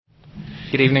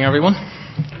Good evening, everyone.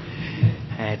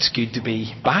 It's good to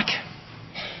be back,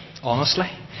 honestly.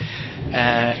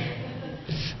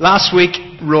 Last week,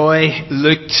 Roy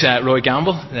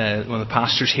Gamble, one of the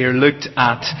pastors here, looked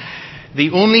at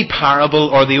the only parable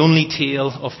or the only tale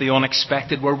of the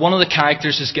unexpected where one of the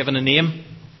characters is given a name,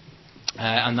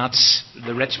 and that's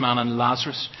the rich man and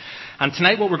Lazarus. And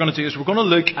tonight what we're going to do is we're going to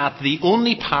look at the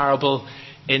only parable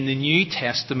in the New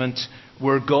Testament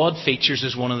where God features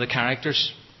as one of the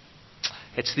characters.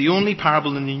 It's the only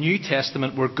parable in the New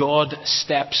Testament where God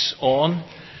steps on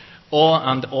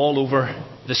all over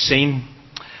the scene.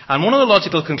 And one of the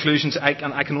logical conclusions I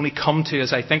can only come to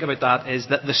as I think about that is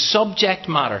that the subject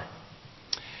matter,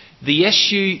 the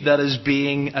issue that is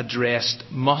being addressed,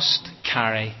 must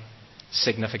carry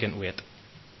significant weight.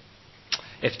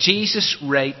 If Jesus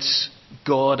writes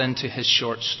God into his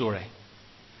short story,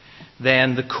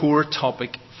 then the core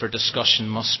topic for discussion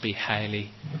must be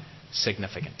highly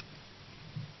significant.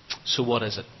 So what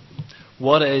is it?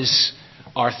 What is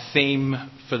our theme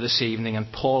for this evening? And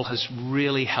Paul has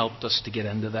really helped us to get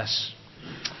into this.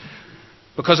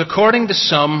 Because according to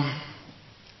some,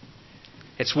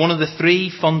 it's one of the three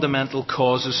fundamental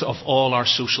causes of all our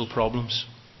social problems.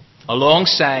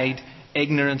 Alongside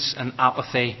ignorance and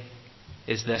apathy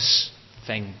is this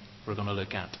thing we're going to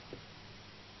look at.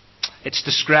 It's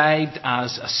described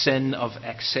as a sin of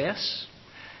excess.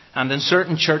 And in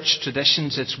certain church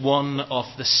traditions, it's one of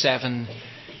the 7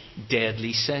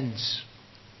 deadly sins.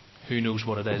 Who knows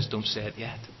what it is? Don't say it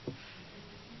yet.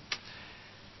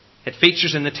 It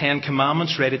features in the 10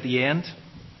 Commandments right at the end.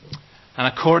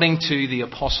 And according to the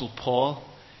Apostle Paul,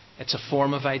 it's a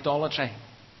form of idolatry.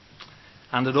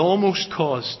 And it almost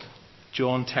caused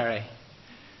John Terry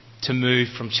to move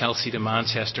from Chelsea to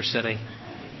Manchester City.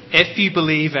 If you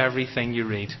believe everything you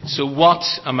read. So what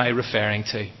am I referring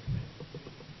to?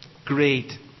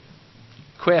 Greed.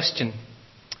 Question.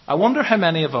 I wonder how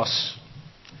many of us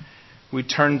would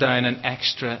turn down an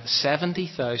extra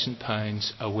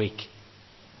 £70,000 a week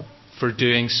for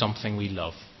doing something we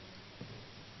love.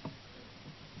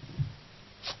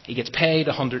 He gets paid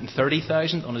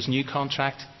 £130,000 on his new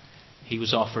contract. He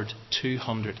was offered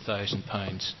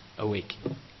 £200,000 a week.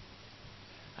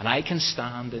 And I can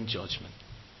stand in judgment,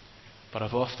 but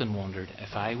I've often wondered,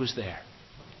 if I was there,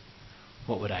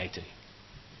 what would I do?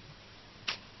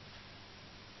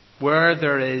 Where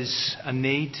there is a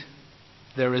need,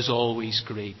 there is always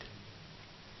greed.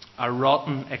 A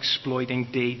rotten, exploiting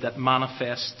deed that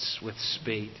manifests with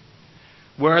speed.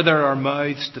 Where there are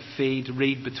mouths to feed,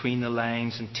 read between the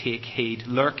lines and take heed.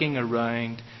 Lurking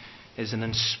around is an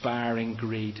inspiring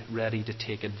greed, ready to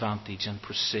take advantage and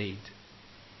proceed.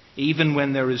 Even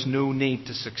when there is no need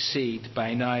to succeed,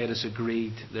 by now it is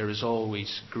agreed there is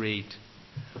always greed.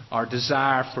 Our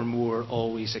desire for more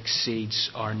always exceeds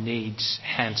our needs.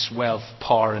 Hence, wealth,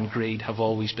 power and greed have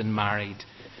always been married.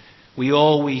 We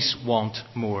always want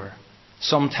more.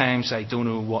 Sometimes I don't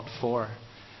know what for.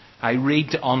 I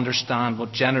read to understand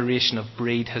what generation of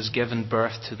breed has given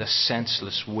birth to this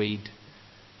senseless weed,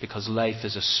 because life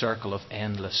is a circle of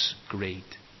endless greed.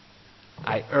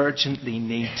 I urgently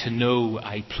need to know,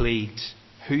 I plead,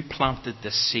 who planted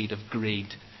this seed of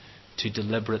greed to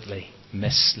deliberately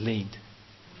mislead?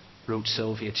 Wrote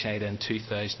Sylvia Chida in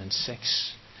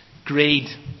 2006. Greed.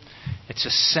 It's a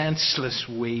senseless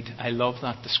weed. I love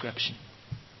that description.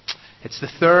 It's the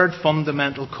third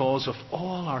fundamental cause of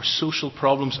all our social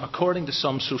problems, according to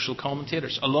some social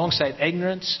commentators. Alongside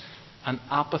ignorance and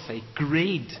apathy,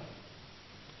 greed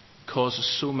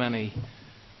causes so many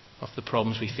of the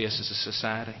problems we face as a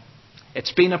society.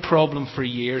 It's been a problem for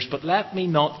years, but let me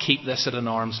not keep this at an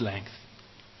arm's length,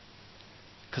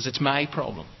 because it's my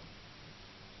problem.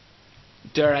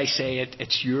 Dare I say it,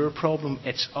 it's your problem,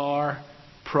 it's our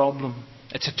problem.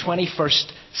 It's a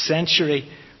 21st century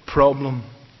problem.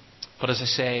 But as I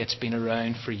say, it's been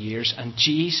around for years, and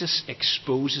Jesus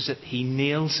exposes it. He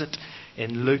nails it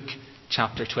in Luke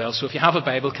chapter 12. So if you have a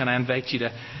Bible, can I invite you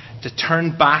to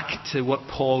turn back to what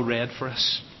Paul read for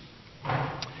us?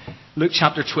 Luke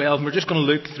chapter 12, and we're just going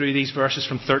to look through these verses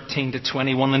from 13 to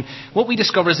 21. And what we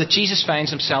discover is that Jesus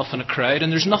finds himself in a crowd,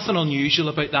 and there's nothing unusual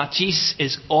about that. Jesus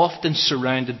is often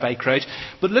surrounded by crowds.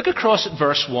 But look across at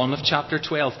verse 1 of chapter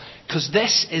 12, because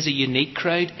this is a unique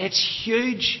crowd. It's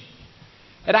huge.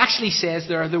 It actually says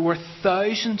there were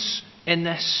thousands in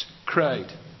this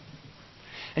crowd.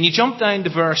 And you jump down to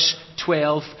verse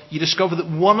 12, you discover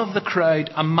that one of the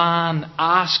crowd, a man,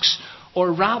 asks,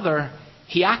 or rather,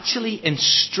 he actually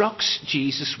instructs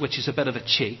Jesus, which is a bit of a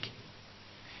cheek.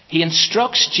 He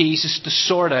instructs Jesus to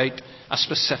sort out a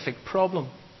specific problem.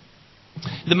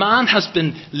 The man has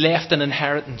been left an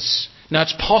inheritance. Now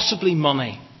it's possibly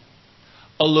money.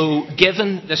 Although,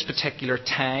 given this particular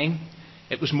time,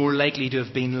 it was more likely to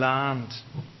have been land.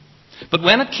 But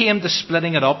when it came to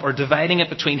splitting it up or dividing it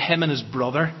between him and his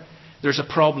brother, there's a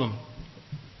problem.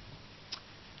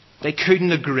 They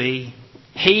couldn't agree.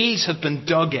 Heels have been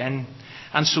dug in,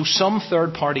 and so some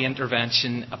third-party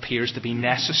intervention appears to be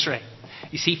necessary.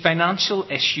 You see, financial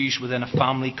issues within a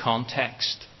family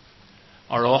context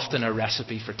are often a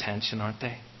recipe for tension, aren't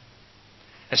they?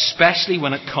 Especially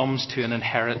when it comes to an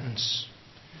inheritance.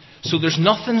 So there's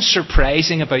nothing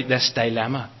surprising about this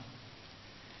dilemma.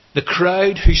 The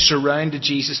crowd who surrounded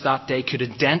Jesus that day could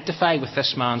identify with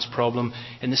this man's problem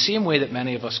in the same way that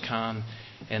many of us can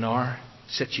in our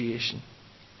situation.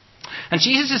 And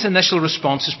Jesus' initial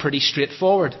response is pretty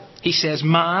straightforward. He says,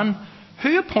 "Man,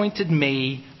 who appointed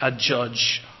me a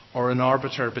judge or an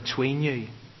arbiter between you?"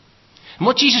 And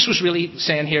what Jesus was really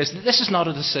saying here is that this is not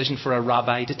a decision for a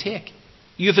rabbi to take.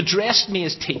 You have addressed me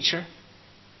as teacher,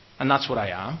 and that's what I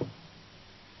am.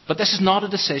 But this is not a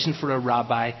decision for a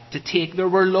rabbi to take. There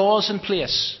were laws in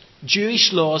place.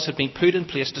 Jewish laws had been put in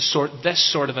place to sort this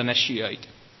sort of an issue out.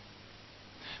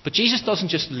 But Jesus doesn't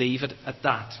just leave it at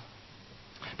that.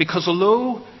 Because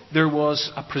although there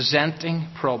was a presenting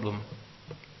problem,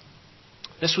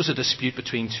 this was a dispute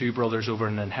between two brothers over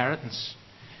an inheritance,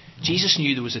 Jesus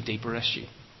knew there was a deeper issue.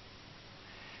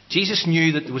 Jesus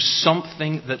knew that there was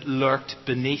something that lurked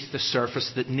beneath the surface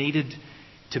that needed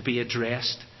to be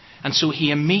addressed. And so he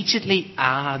immediately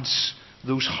adds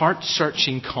those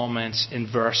heart-searching comments in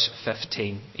verse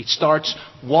 15. It starts,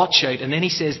 "Watch out," and then he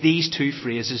says these two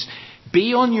phrases,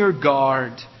 "Be on your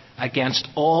guard against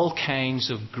all kinds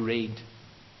of greed.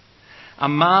 A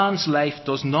man's life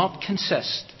does not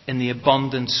consist in the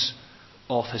abundance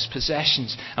of his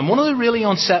possessions." And one of the really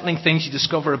unsettling things you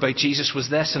discover about Jesus was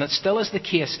this, and it still is the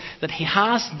case, that he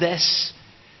has this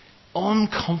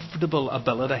uncomfortable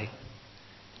ability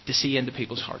to see into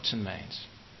people's hearts and minds.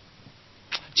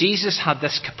 Jesus had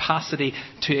this capacity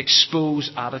to expose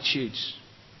attitudes,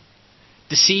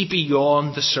 to see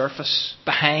beyond the surface,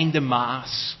 behind the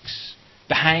masks,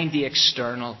 behind the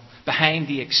external, behind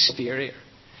the exterior.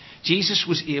 Jesus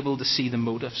was able to see the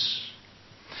motives.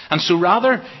 And so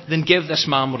rather than give this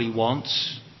man what he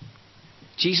wants,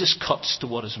 Jesus cuts to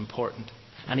what is important.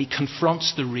 And he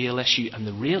confronts the real issue. And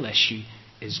the real issue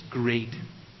is greed.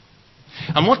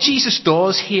 And what Jesus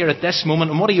does here at this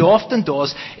moment, and what he often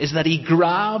does, is that he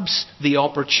grabs the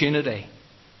opportunity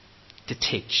to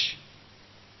teach.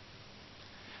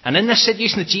 And in this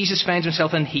situation that Jesus finds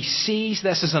himself in, he sees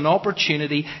this as an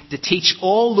opportunity to teach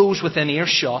all those within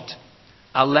earshot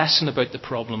a lesson about the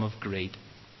problem of greed.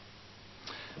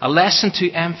 A lesson to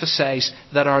emphasize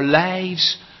that our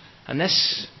lives, and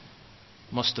this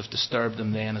must have disturbed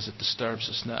them then as it disturbs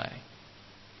us now,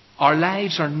 our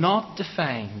lives are not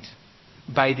defined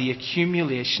by the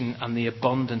accumulation and the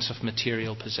abundance of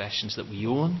material possessions that we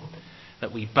own,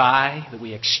 that we buy, that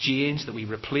we exchange, that we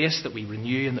replace, that we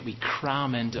renew, and that we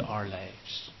cram into our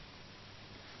lives.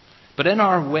 But in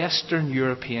our Western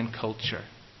European culture,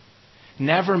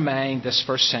 never mind this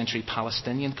first century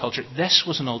Palestinian culture, this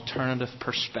was an alternative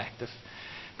perspective.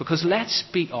 Because let's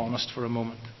be honest for a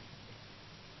moment.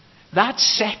 That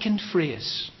second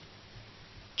phrase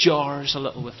jars a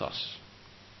little with us.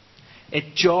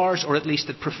 It jars, or at least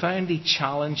it profoundly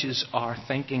challenges our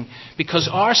thinking. Because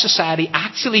our society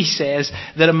actually says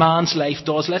that a man's life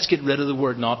does, let's get rid of the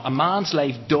word not, a man's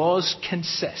life does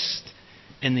consist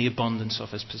in the abundance of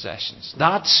his possessions.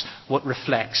 That's what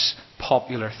reflects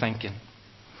popular thinking.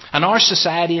 And our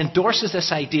society endorses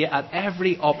this idea at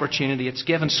every opportunity it's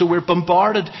given. So we're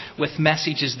bombarded with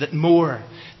messages that more,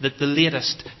 that the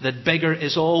latest, that bigger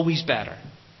is always better.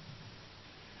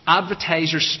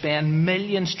 Advertisers spend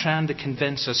millions trying to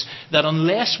convince us that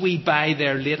unless we buy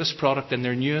their latest product and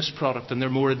their newest product and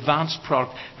their more advanced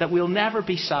product, that we'll never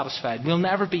be satisfied, we'll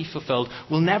never be fulfilled,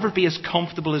 we'll never be as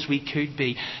comfortable as we could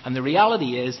be. And the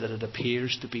reality is that it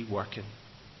appears to be working.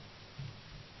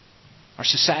 Our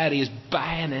society is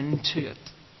buying into it.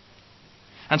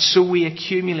 And so we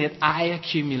accumulate, I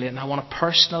accumulate, and I want to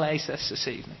personalise this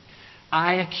evening.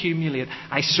 I accumulate.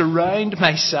 I surround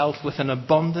myself with an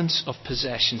abundance of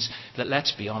possessions that,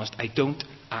 let's be honest, I don't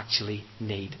actually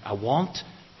need. I want,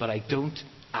 but I don't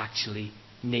actually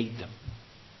need them.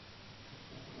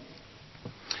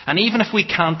 And even if we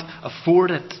can't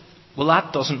afford it, well,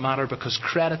 that doesn't matter because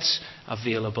credit's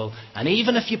available. And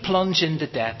even if you plunge into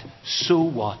debt, so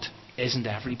what? Isn't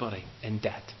everybody in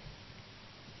debt?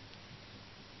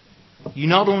 You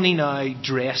not only now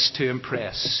dress to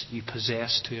impress, you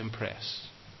possess to impress.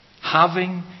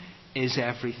 Having is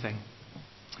everything.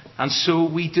 And so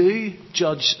we do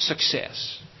judge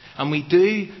success. And we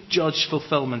do judge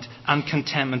fulfillment and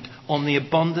contentment on the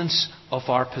abundance of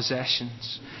our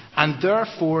possessions. And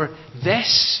therefore,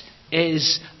 this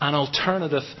is an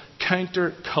alternative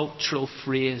counter-cultural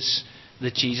phrase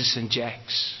that Jesus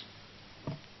injects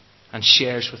and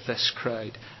shares with this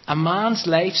crowd. A man's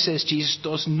life, says Jesus,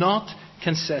 does not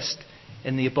consist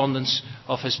in the abundance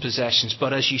of his possessions.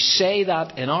 But as you say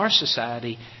that in our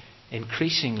society,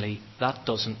 increasingly that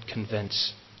doesn't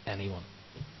convince anyone.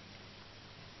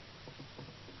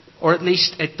 Or at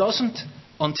least it doesn't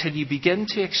until you begin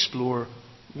to explore,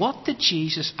 what did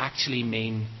Jesus actually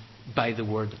mean by the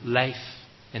word life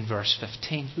in verse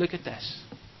 15? Look at this.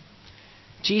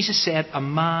 Jesus said a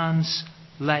man's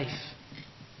life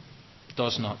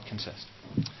does not consist.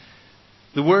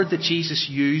 The word that Jesus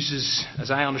uses, as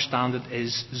I understand it,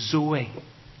 is zoe.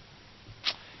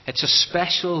 It's a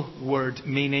special word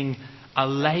meaning a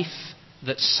life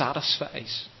that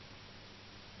satisfies.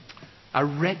 A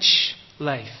rich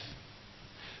life.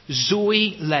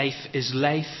 Zoe life is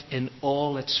life in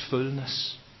all its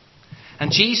fullness.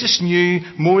 And Jesus knew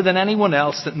more than anyone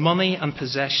else that money and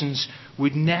possessions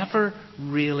would never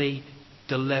really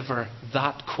deliver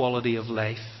that quality of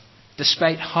life,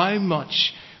 despite how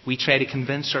much we try to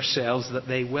convince ourselves that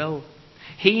they will.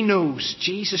 He knows,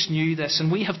 Jesus knew this,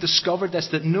 and we have discovered this,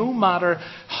 that no matter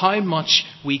how much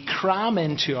we cram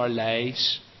into our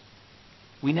lives,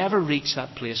 we never reach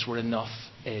that place where enough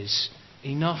is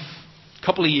enough. A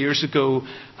couple of years ago,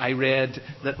 I read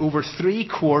that over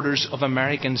 3/4 of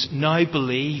Americans now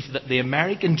believe that the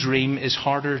American dream is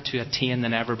harder to attain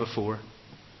than ever before.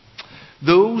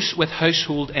 Those with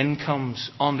household incomes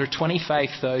under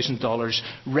 $25,000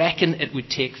 reckon it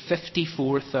would take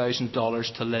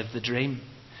 $54,000 to live the dream.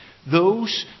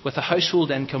 Those with a household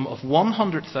income of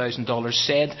 $100,000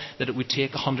 said that it would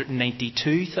take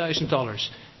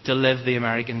 $192,000 to live the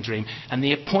American dream. And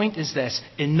the point is this: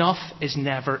 enough is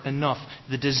never enough.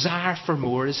 The desire for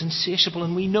more is insatiable,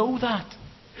 and we know that.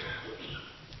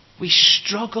 We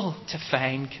struggle to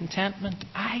find contentment.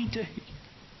 I do.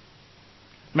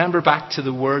 Remember back to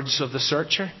the words of the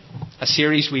Searcher, a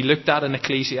series we looked at in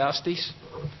Ecclesiastes.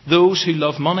 Those who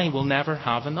love money will never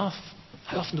have enough.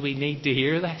 How often do we need to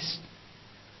hear this?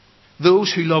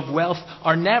 Those who love wealth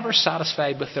are never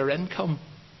satisfied with their income.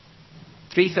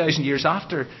 3,000 years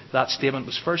after that statement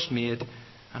was first made,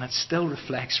 and it still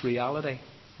reflects reality.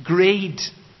 Greed,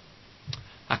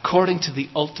 according to the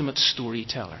ultimate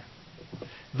storyteller,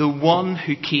 the one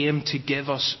who came to give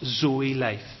us Zoe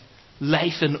life,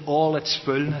 life in all its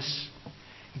fullness.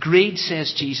 Greed,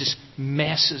 says Jesus,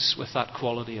 messes with that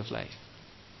quality of life.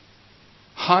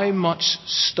 How much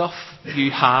stuff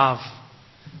you have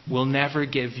will never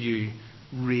give you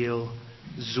real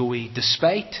Zoe,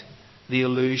 despite the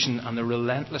illusion and the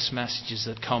relentless messages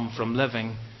that come from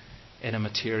living in a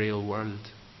material world.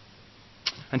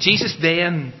 And Jesus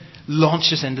then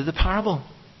launches into the parable,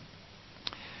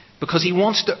 because he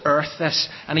wants to earth this,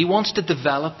 and he wants to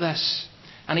develop this,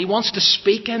 and he wants to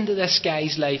speak into this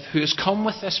guy's life who has come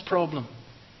with this problem.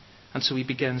 And so he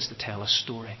begins to tell a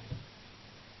story.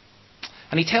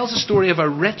 And he tells a story of a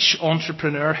rich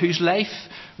entrepreneur whose life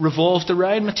revolved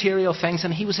around material things,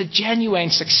 and he was a genuine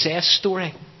success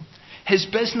story. His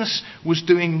business was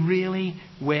doing really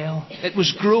well. It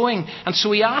was growing. And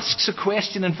so he asks a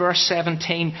question in verse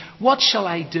 17. What shall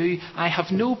I do? I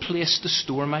have no place to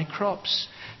store my crops.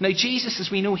 Now Jesus, as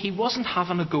we know, he wasn't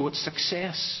having a go at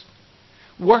success.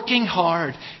 Working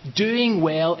hard, doing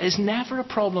well is never a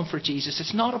problem for Jesus.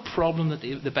 It's not a problem that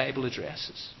the Bible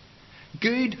addresses.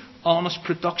 Good, honest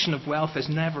production of wealth is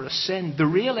never a sin. The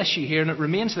real issue here, and it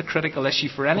remains the critical issue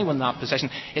for anyone in that position,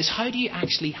 is how do you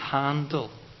actually handle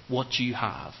what you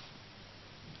have?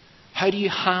 How do you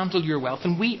handle your wealth?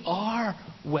 And we are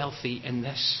wealthy in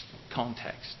this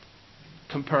context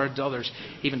compared to others.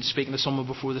 Even speaking to someone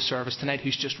before the service tonight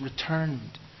who's just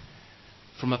returned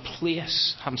from a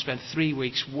place, having spent 3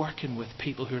 weeks working with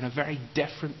people who are in a very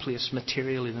different place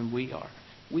materially than we are.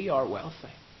 We are wealthy.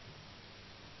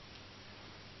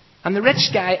 And the rich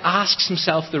guy asks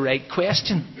himself the right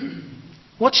question.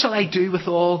 What shall I do with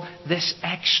all this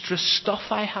extra stuff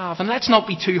I have? And let's not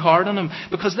be too hard on him,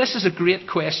 because this is a great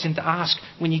question to ask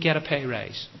when you get a pay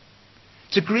rise.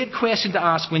 It's a great question to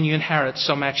ask when you inherit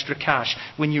some extra cash,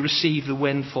 when you receive the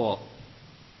windfall.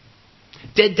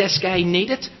 Did this guy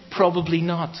need it? Probably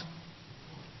not.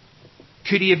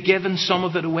 Could he have given some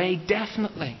of it away?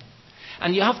 Definitely.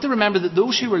 And you have to remember that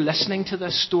those who were listening to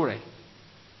this story,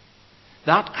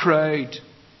 that crowd,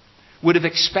 would have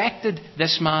expected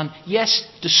this man, yes,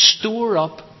 to store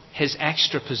up his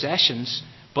extra possessions,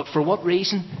 but for what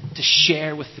reason? To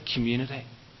share with the community.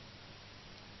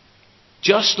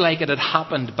 Just like it had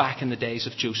happened back in the days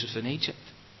of Joseph in Egypt.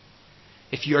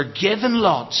 If you're given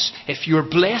lots, if you're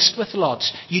blessed with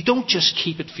lots, you don't just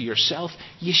keep it for yourself,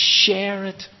 you share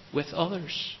it with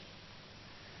others.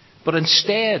 But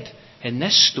instead, in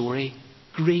this story,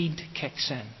 greed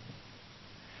kicks in.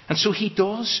 And so he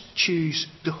does choose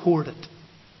to hoard it.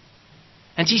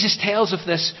 And Jesus tells of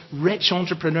this rich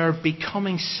entrepreneur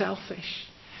becoming selfish.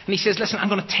 And he says, listen, I'm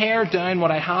going to tear down what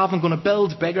I have. I'm going to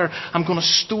build bigger. I'm going to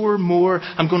store more.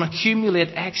 I'm going to accumulate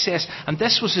excess. And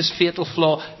this was his fatal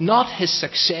flaw. Not his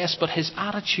success, but his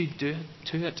attitude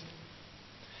to it.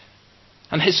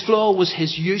 And his flaw was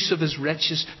his use of his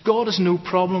riches. God has no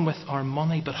problem with our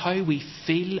money, but how we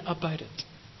feel about it.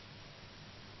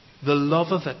 The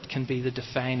love of it can be the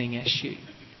defining issue.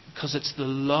 Because it's the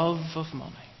love of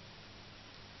money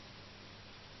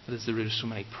that is the root of so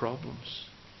many problems.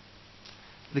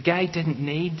 The guy didn't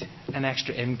need an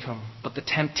extra income, but the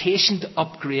temptation to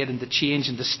upgrade and to change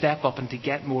and to step up and to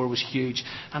get more was huge.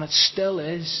 And it still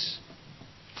is.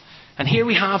 And here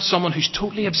we have someone who's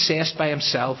totally obsessed by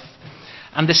himself.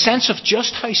 And the sense of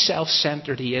just how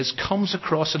self-centered he is comes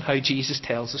across in how Jesus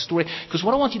tells the story. Because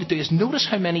what I want you to do is notice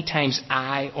how many times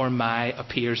I or my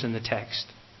appears in the text.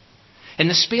 In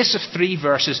the space of 3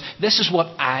 verses, this is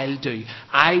what I'll do.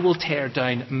 I will tear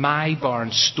down my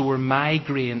barn, store my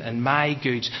grain and my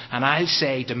goods, and I'll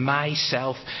say to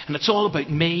myself, and it's all about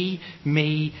me,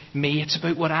 me, me. It's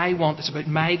about what I want. It's about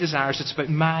my desires. It's about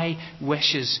my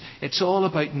wishes. It's all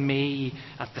about me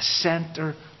at the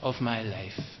centre of my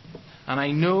life. And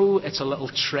I know it's a little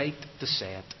trite to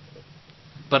say it,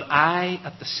 but I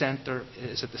at the centre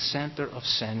is at the centre of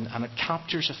sin, and it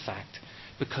captures a fact.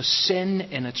 Because sin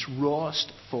in its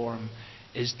rawest form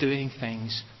is doing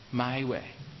things my way.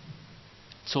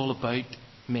 It's all about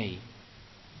me.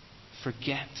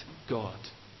 Forget God.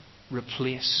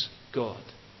 Replace God.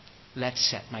 Let's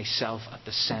set myself at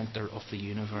the centre of the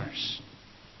universe.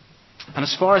 And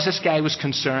as far as this guy was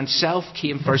concerned, self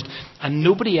came first, and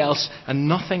nobody else and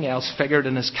nothing else figured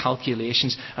in his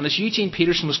calculations. And as Eugene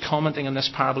Peterson was commenting on this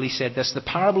parable, he said this: the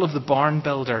parable of the barn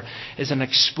builder is an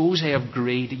expose of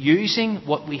greed, using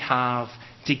what we have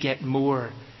to get more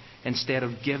instead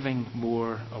of giving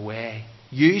more away.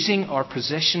 Using our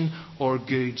position or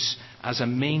goods as a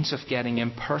means of getting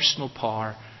impersonal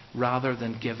power rather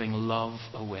than giving love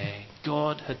away.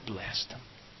 God had blessed him.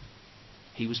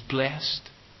 He was blessed.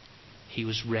 He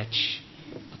was rich.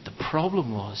 But the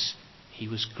problem was he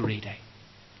was greedy.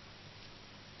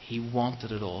 He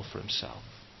wanted it all for himself.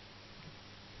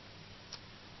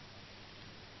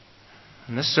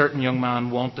 And this certain young man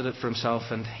wanted it for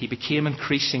himself, and he became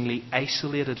increasingly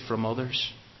isolated from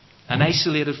others and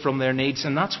isolated from their needs.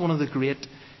 And that's one of the great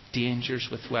dangers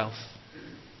with wealth.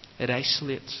 It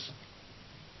isolates.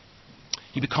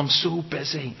 You become so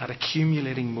busy at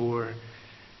accumulating more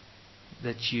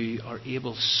that you are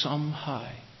able somehow,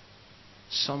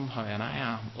 and I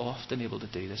am often able to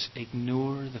do this,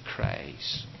 ignore the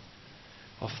cries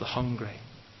of the hungry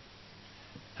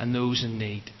and those in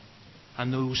need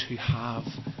and those who have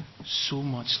so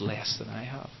much less than I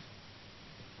have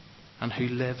and who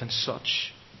live in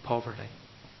such poverty.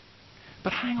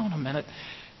 But hang on a minute,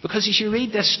 because as you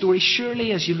read this story,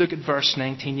 surely as you look at verse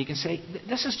 19, you can say,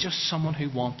 this is just someone who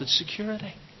wanted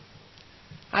security.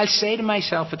 I'll say to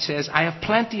myself, it says, I have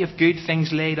plenty of good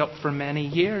things laid up for many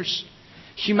years.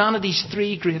 Humanity's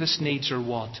 3 greatest needs are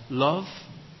what? Love,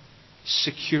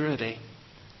 security,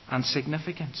 and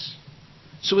significance.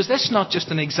 So is this not just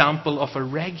an example of a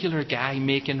regular guy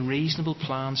making reasonable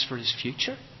plans for his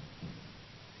future?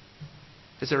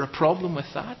 Is there a problem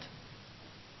with that?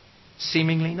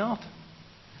 Seemingly not.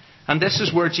 And this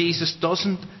is where Jesus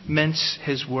doesn't mince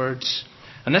his words.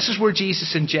 And this is where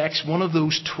Jesus injects one of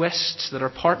those twists that are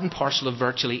part and parcel of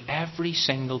virtually every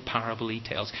single parable he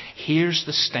tells. Here's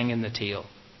the sting in the tail.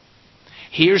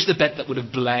 Here's the bit that would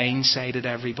have blindsided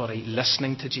everybody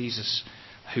listening to Jesus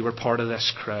who were part of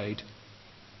this crowd.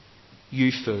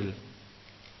 You fool.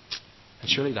 And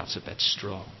surely that's a bit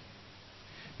strong.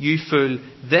 You fool,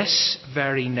 this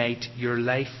very night your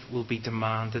life will be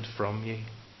demanded from you.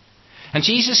 And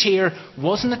Jesus here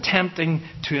wasn't attempting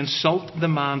to insult the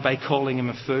man by calling him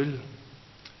a fool.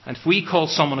 And if we call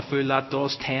someone a fool, that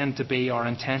does tend to be our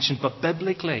intention. But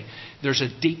biblically, there's a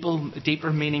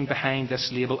deeper meaning behind this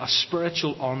label, a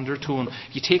spiritual undertone.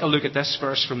 If you take a look at this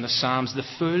verse from the Psalms, the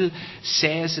fool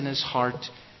says in his heart,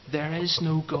 there is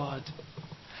no God.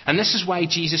 And this is why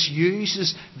Jesus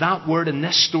uses that word in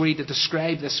this story to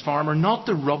describe this farmer, not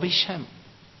to rubbish him.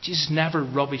 Jesus never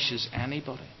rubbishes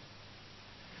anybody.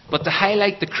 But to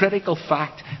highlight the critical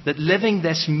fact that living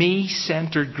this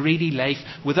me-centered, greedy life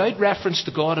without reference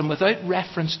to God and without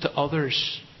reference to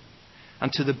others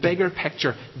and to the bigger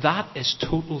picture, that is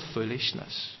total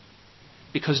foolishness.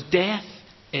 Because death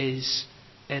is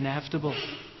inevitable.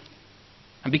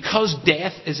 And because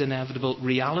death is inevitable,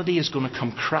 reality is going to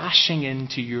come crashing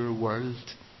into your world.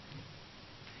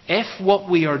 If what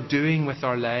we are doing with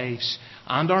our lives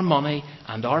and our money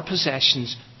and our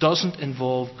possessions doesn't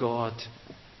involve God,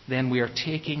 then we are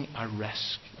taking a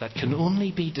risk that can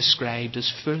only be described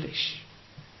as foolish.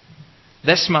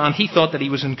 This man, he thought that he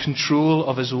was in control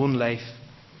of his own life.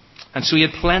 And so he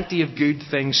had plenty of good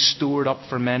things stored up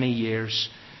for many years.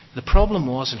 The problem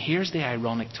was, and here's the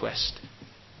ironic twist,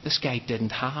 this guy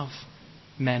didn't have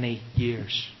many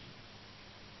years.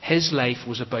 His life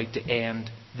was about to end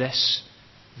this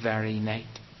very night.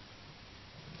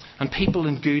 And people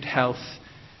in good health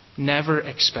never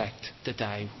expect to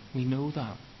die. We know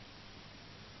that.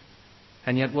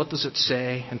 And yet what does it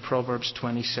say in Proverbs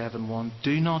 27:1?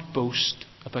 Do not boast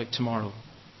about tomorrow,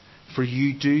 for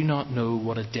you do not know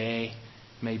what a day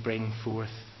may bring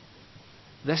forth.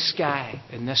 This guy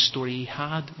in this story, he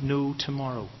had no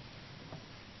tomorrow.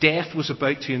 Death was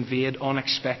about to invade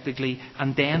unexpectedly,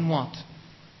 and then what?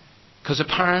 Because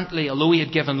apparently, although he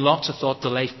had given lots of thought to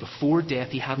life before death,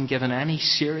 he hadn't given any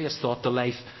serious thought to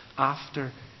life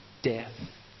after death.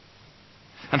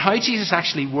 And how Jesus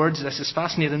actually words this is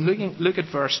fascinating. Look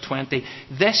at verse 20.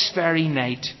 This very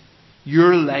night,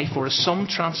 your life, or as some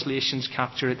translations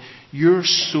capture it, your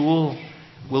soul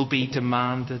will be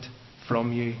demanded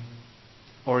from you,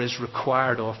 or is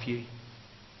required of you.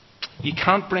 You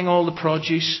can't bring all the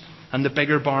produce and the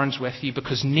bigger barns with you,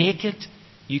 because naked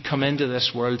you come into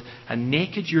this world, and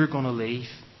naked you're going to leave.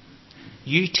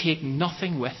 You take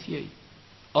nothing with you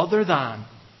other than,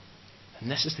 and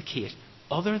this is the case,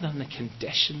 other than the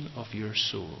condition of your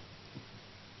soul.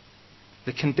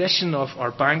 The condition of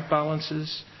our bank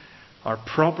balances, our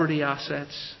property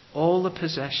assets, all the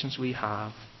possessions we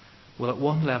have will at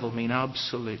one level mean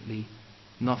absolutely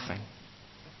nothing,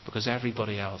 because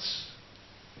everybody else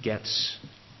gets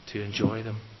to enjoy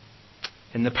them.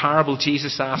 In the parable,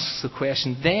 Jesus asks the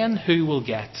question, then who will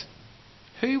get?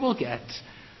 Who will get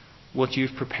what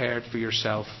you've prepared for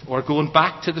yourself? Or going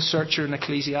back to the searcher in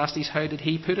Ecclesiastes, how did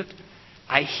he put it?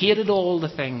 I hated all the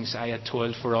things I had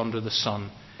toiled for under the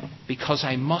sun, because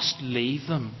I must leave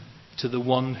them to the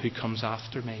one who comes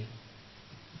after me.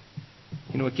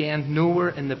 You know, again, nowhere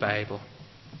in the Bible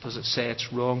does it say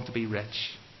it's wrong to be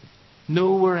rich.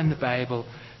 Nowhere in the Bible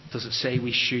does it say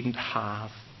we shouldn't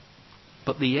have.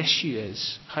 But the issue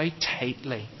is, how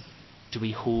tightly do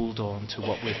we hold on to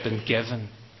what we've been given?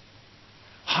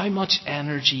 How much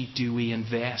energy do we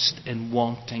invest in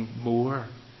wanting more?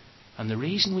 And the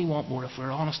reason we want more, if we're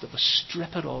honest, if we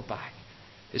strip it all back,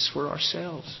 is for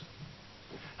ourselves.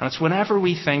 And it's whenever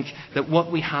we think that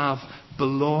what we have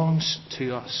belongs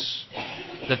to us,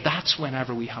 that's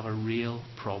whenever we have a real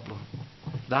problem.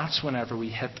 That's whenever we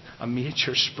hit a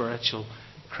major spiritual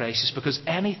crisis. Because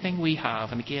anything we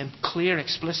have, and again, clear,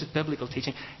 explicit biblical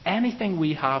teaching, anything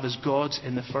we have is God's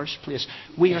in the first place.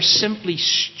 We are simply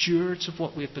stewards of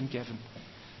what we've been given.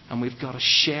 And we've got to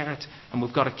share it, and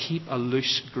we've got to keep a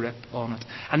loose grip on it.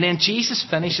 And then Jesus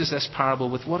finishes this parable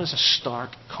with what is a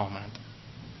stark comment.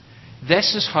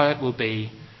 This is how it will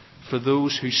be for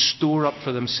those who store up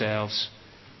for themselves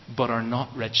but are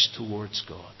not rich towards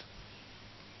God.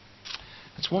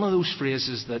 It's one of those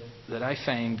phrases that I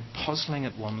find puzzling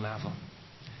at one level.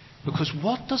 Because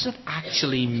what does it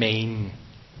actually mean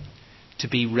to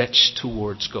be rich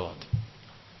towards God?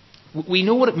 We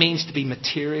know what it means to be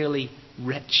materially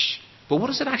rich. But what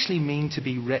does it actually mean to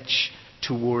be rich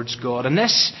towards God? And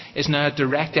this is now a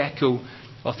direct echo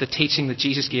of the teaching that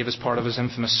Jesus gave as part of his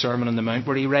infamous Sermon on the Mount,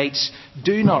 where he writes,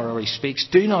 do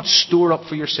not store up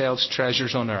for yourselves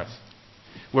treasures on earth,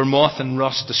 where moth and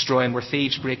rust destroy and where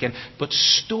thieves break in, but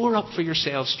store up for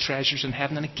yourselves treasures in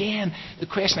heaven. And again, the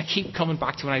question I keep coming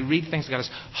back to when I read things like that is,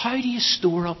 how do you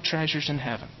store up treasures in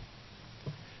heaven?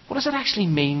 What does it actually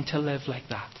mean to live like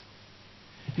that?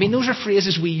 I mean, those are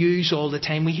phrases we use all the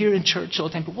time. We hear in church all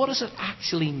the time. But what does it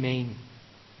actually mean?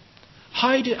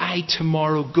 How do I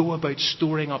tomorrow go about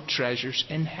storing up treasures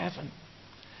in heaven?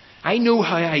 I know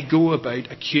how I go about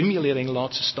accumulating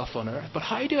lots of stuff on earth. But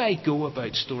how do I go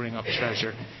about storing up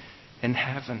treasure in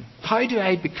heaven? How do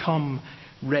I become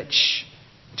rich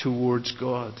towards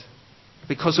God?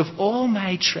 Because if all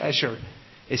my treasure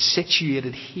is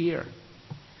situated here,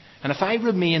 and if I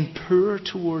remain poor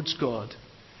towards God,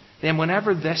 then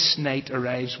whenever this night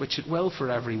arrives, which it will for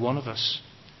every one of us,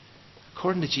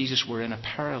 according to Jesus, we're in a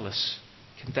perilous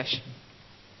condition.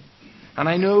 And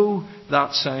I know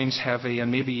that sounds heavy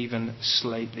and maybe even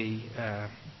slightly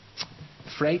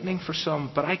frightening for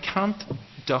some, but I can't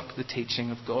duck the teaching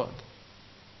of God.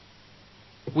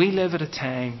 We live at a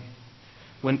time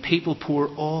when people pour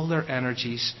all their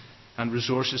energies and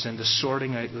resources into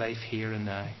sorting out life here and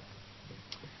now.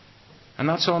 And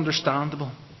that's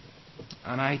understandable.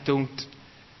 And I don't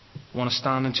want to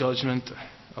stand in judgment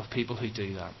of people who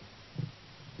do that.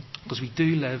 Because we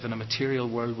do live in a material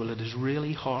world where it is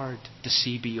really hard to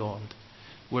see beyond,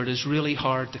 where it is really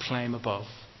hard to climb above,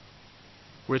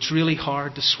 where it's really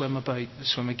hard to swim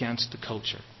against the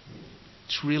culture.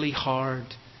 It's really hard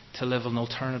to live an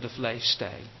alternative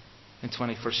lifestyle in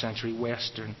 21st century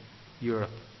Western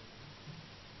Europe.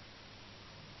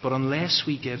 But unless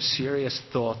we give serious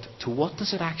thought to what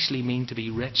does it actually mean to be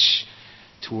rich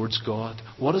towards God,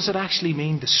 what does it actually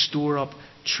mean to store up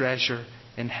treasure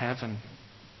in heaven,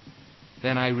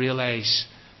 then I realise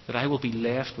that I will be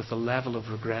left with a level of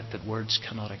regret that words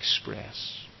cannot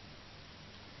express.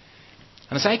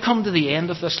 And as I come to the end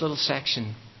of this little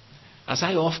section, as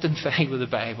I often find with the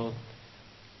Bible,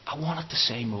 I wanted to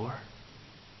say more.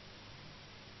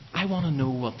 I want to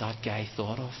know what that guy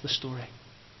thought of the story.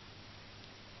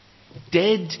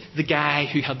 Did the guy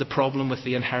who had the problem with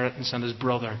the inheritance and his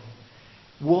brother,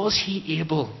 was he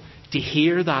able to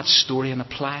hear that story and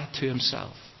apply it to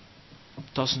himself?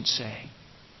 Doesn't say.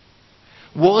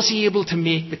 Was he able to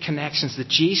make the connections that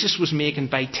Jesus was making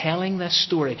by telling this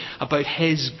story about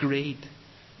his greed?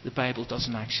 The Bible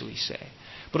doesn't actually say.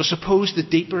 But I suppose the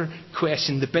deeper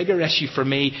question, the bigger issue for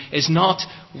me, is not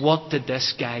what did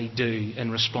this guy do in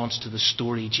response to the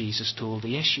story Jesus told.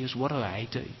 The issue is, what do I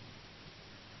do?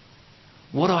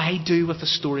 What do I do with a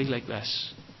story like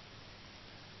this?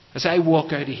 As I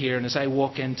walk out of here and as I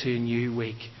walk into a new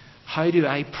week, how do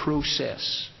I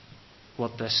process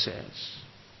what this says?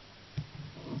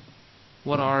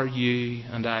 What are you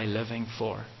and I living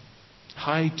for?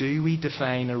 How do we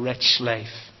define a rich life?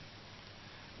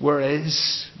 Where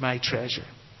is my treasure?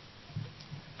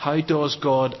 How does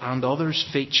God and others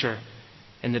feature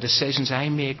in the decisions I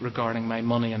make regarding my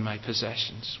money and my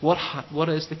possessions? What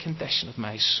is the condition of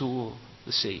my soul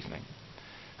this evening?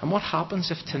 And what happens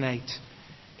if tonight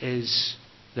is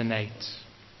the night?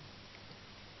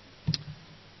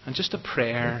 And just a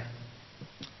prayer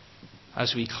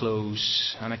as we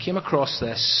close. And I came across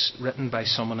this written by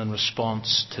someone in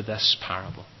response to this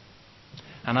parable.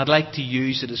 And I'd like to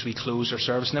use it as we close our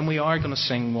service. And then we are going to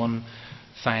sing one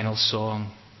final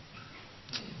song.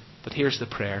 But here's the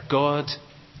prayer. God,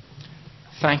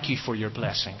 thank you for your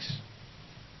blessings.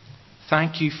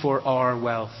 Thank you for our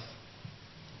wealth.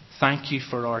 Thank you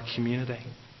for our community.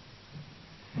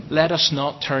 Let us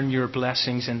not turn your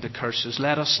blessings into curses.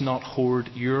 Let us not hoard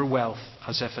your wealth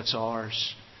as if it's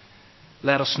ours.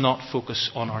 Let us not focus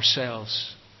on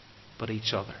ourselves, but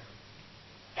each other.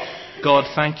 God,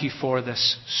 thank you for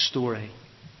this story.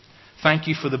 Thank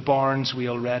you for the barns we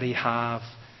already have.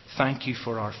 Thank you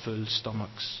for our full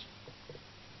stomachs.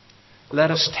 Let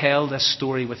us tell this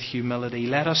story with humility.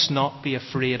 Let us not be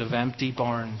afraid of empty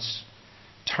barns.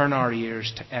 Turn our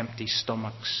ears to empty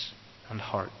stomachs and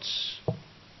hearts.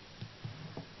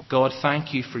 God,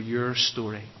 thank you for your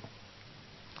story.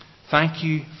 Thank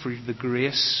you for the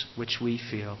grace which we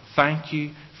feel. Thank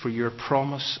you for your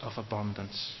promise of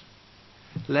abundance.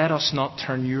 Let us not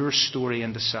turn your story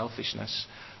into selfishness.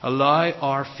 Allow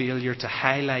our failure to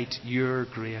highlight your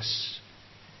grace.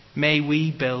 May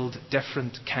we build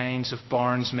different kinds of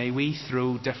barns. May we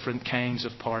throw different kinds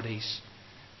of parties.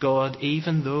 God,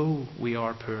 even though we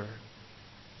are poor,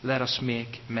 let us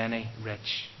make many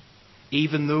rich.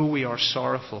 Even though we are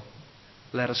sorrowful,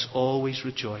 let us always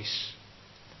rejoice.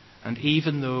 And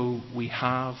even though we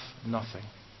have nothing,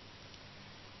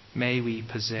 may we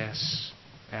possess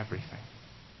everything.